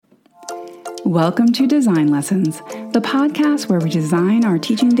Welcome to Design Lessons, the podcast where we design our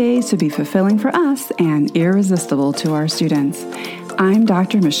teaching days to be fulfilling for us and irresistible to our students. I'm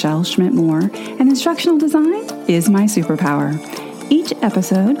Dr. Michelle Schmidt-Moore, and instructional design is my superpower. Each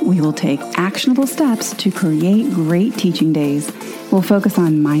episode, we will take actionable steps to create great teaching days. We'll focus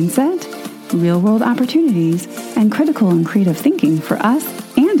on mindset, real-world opportunities, and critical and creative thinking for us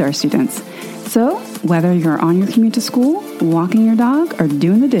and our students. So, whether you're on your commute to school, walking your dog, or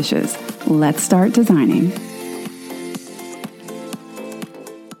doing the dishes, let's start designing.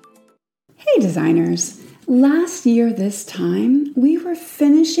 Hey designers! Last year this time, we were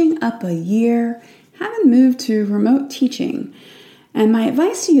finishing up a year, having moved to remote teaching. And my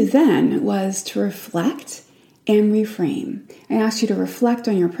advice to you then was to reflect and reframe. I asked you to reflect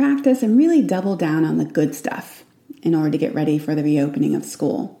on your practice and really double down on the good stuff in order to get ready for the reopening of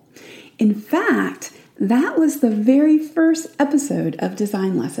school. In fact, that was the very first episode of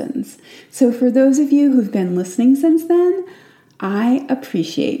Design Lessons. So for those of you who've been listening since then, I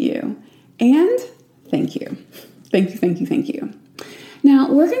appreciate you. And thank you. Thank you.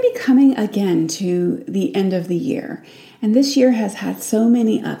 Now, we're going to be coming again to the end of the year. And this year has had so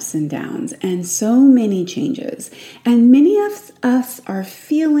many ups and downs and so many changes. And many of us are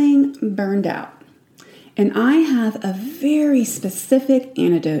feeling burned out. And I have a very specific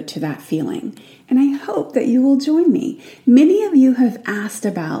antidote to that feeling. And I hope that you will join me. Many of you have asked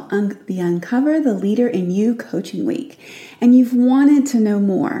about the Uncover the Leader in You Coaching Week. And you've wanted to know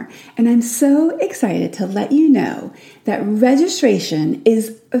more. And I'm so excited to let you know that registration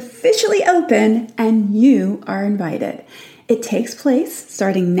is officially open and you are invited. It takes place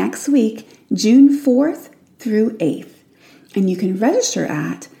starting next week, June 4th through 8th. And you can register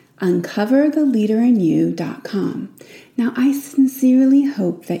at uncovertheleaderinyou.com. Now, I sincerely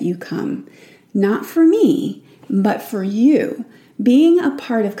hope that you come. Not for me, but for you. Being a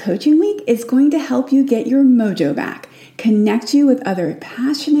part of Coaching Week is going to help you get your mojo back, connect you with other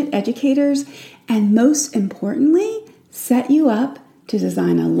passionate educators, and most importantly, set you up to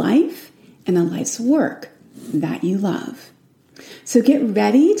design a life and a life's work that you love. So get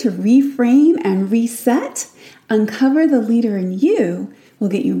ready to reframe and reset. Uncover the Leader in You will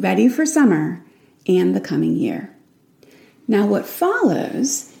get you ready for summer and the coming year. Now, what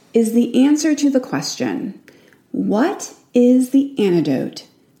follows is the answer to the question, what is the antidote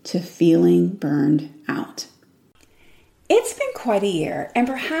to feeling burned out? It's been quite a year, and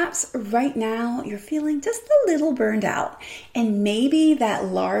perhaps right now you're feeling just a little burned out, and maybe that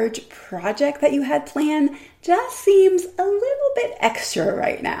large project that you had planned just seems a little bit extra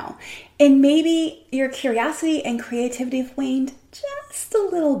right now, and maybe your curiosity and creativity have waned just a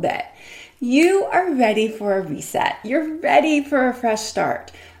little bit. You are ready for a reset. You're ready for a fresh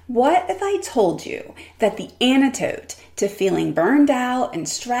start. What if I told you that the antidote to feeling burned out and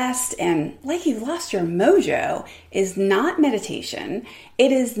stressed and like you've lost your mojo is not meditation,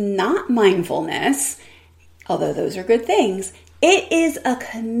 it is not mindfulness, although those are good things, it is a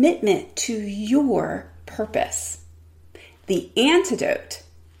commitment to your purpose. The antidote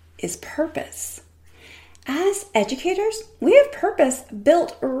is purpose. As educators, we have purpose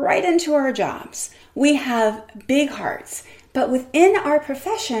built right into our jobs. We have big hearts. But within our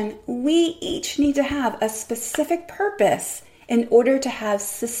profession, we each need to have a specific purpose in order to have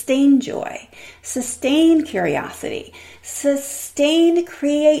sustained joy, sustained curiosity, sustained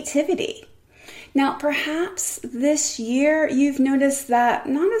creativity. Now, perhaps this year you've noticed that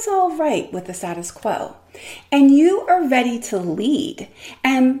not is all right with the status quo, and you are ready to lead,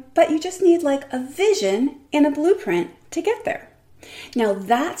 but you just need like a vision and a blueprint to get there. Now,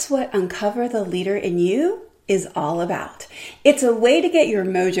 that's what Uncover the Leader in You is all about. It's a way to get your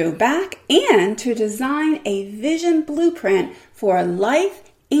mojo back and to design a vision blueprint for a life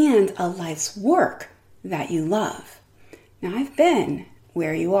and a life's work that you love. Now, I've been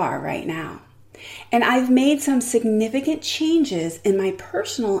where you are right now, and I've made some significant changes in my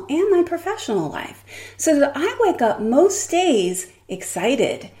personal and my professional life so that I wake up most days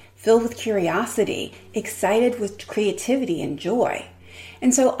excited, filled with curiosity, excited with creativity and joy.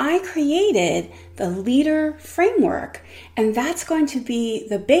 And so I created the Leader Framework, and that's going to be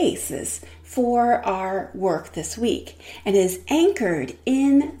the basis for our work this week and is anchored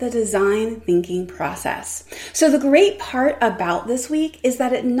in the design thinking process. So the great part about this week is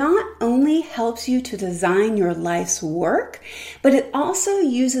that it not only helps you to design your life's work, but it also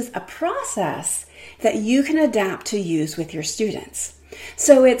uses a process that you can adapt to use with your students.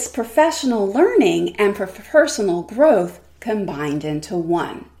 So it's professional learning and personal growth combined into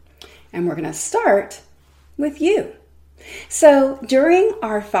one. And we're going to start with you. So during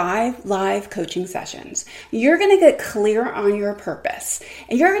our 5 live coaching sessions, you're going to get clear on your purpose,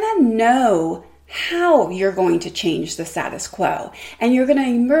 and you're going to know how you're going to change the status quo, and you're going to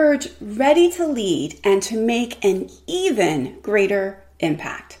emerge ready to lead and to make an even greater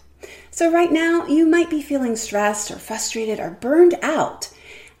impact. So right now, you might be feeling stressed or frustrated or burned out,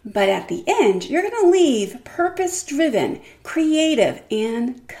 but at the end, you're going to leave purpose-driven, creative,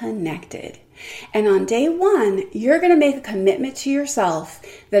 and connected. And on day 1, you're going to make a commitment to yourself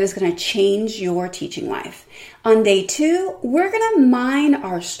that is going to change your teaching life. On day 2, we're going to mine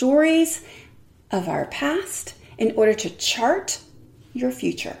our stories of our past in order to chart your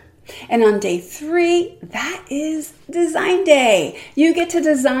future. And on day 3, that is design day. You get to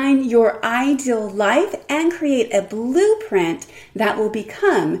design your ideal life and create a blueprint that will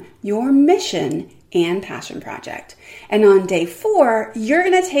become your mission and passion project. And on day 4, you're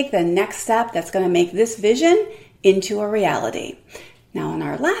going to take the next step that's going to make this vision into a reality. Now, on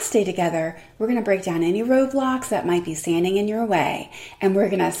our last day together, we're going to break down any roadblocks that might be standing in your way, and we're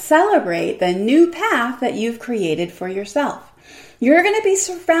going to celebrate the new path that you've created for yourself. You're going to be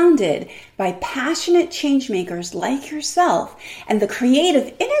surrounded by passionate change makers like yourself, and the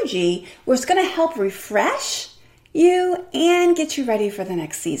creative energy was going to help refresh you and get you ready for the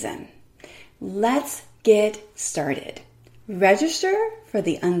next season. Let's get started. Register for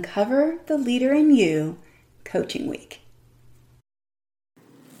the Uncover the Leader in You Coaching Week.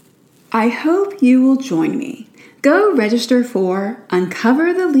 I hope you will join me. Go register for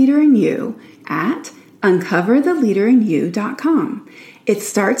Uncover the Leader in You at uncovertheleaderinyou.com. It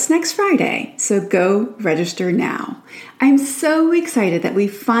starts next Friday, so go register now. I'm so excited that we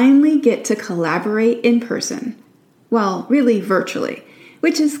finally get to collaborate in person. Well, really virtually,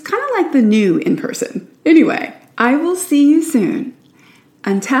 which is kind of like the new in person. Anyway, I will see you soon.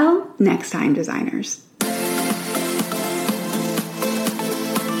 Until next time, designers.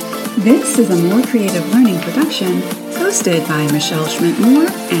 This is a More Creative Learning production, hosted by Michelle Schmidt-Moore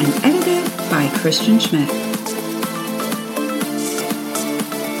and edited by Christian Schmidt.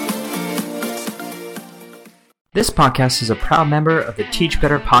 This podcast is a proud member of the Teach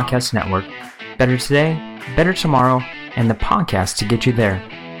Better Podcast Network. Better today, better tomorrow, and the podcast to get you there.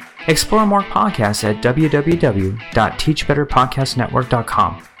 Explore more podcasts at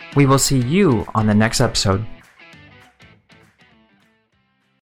www.teachbetterpodcastnetwork.com. We will see you on the next episode.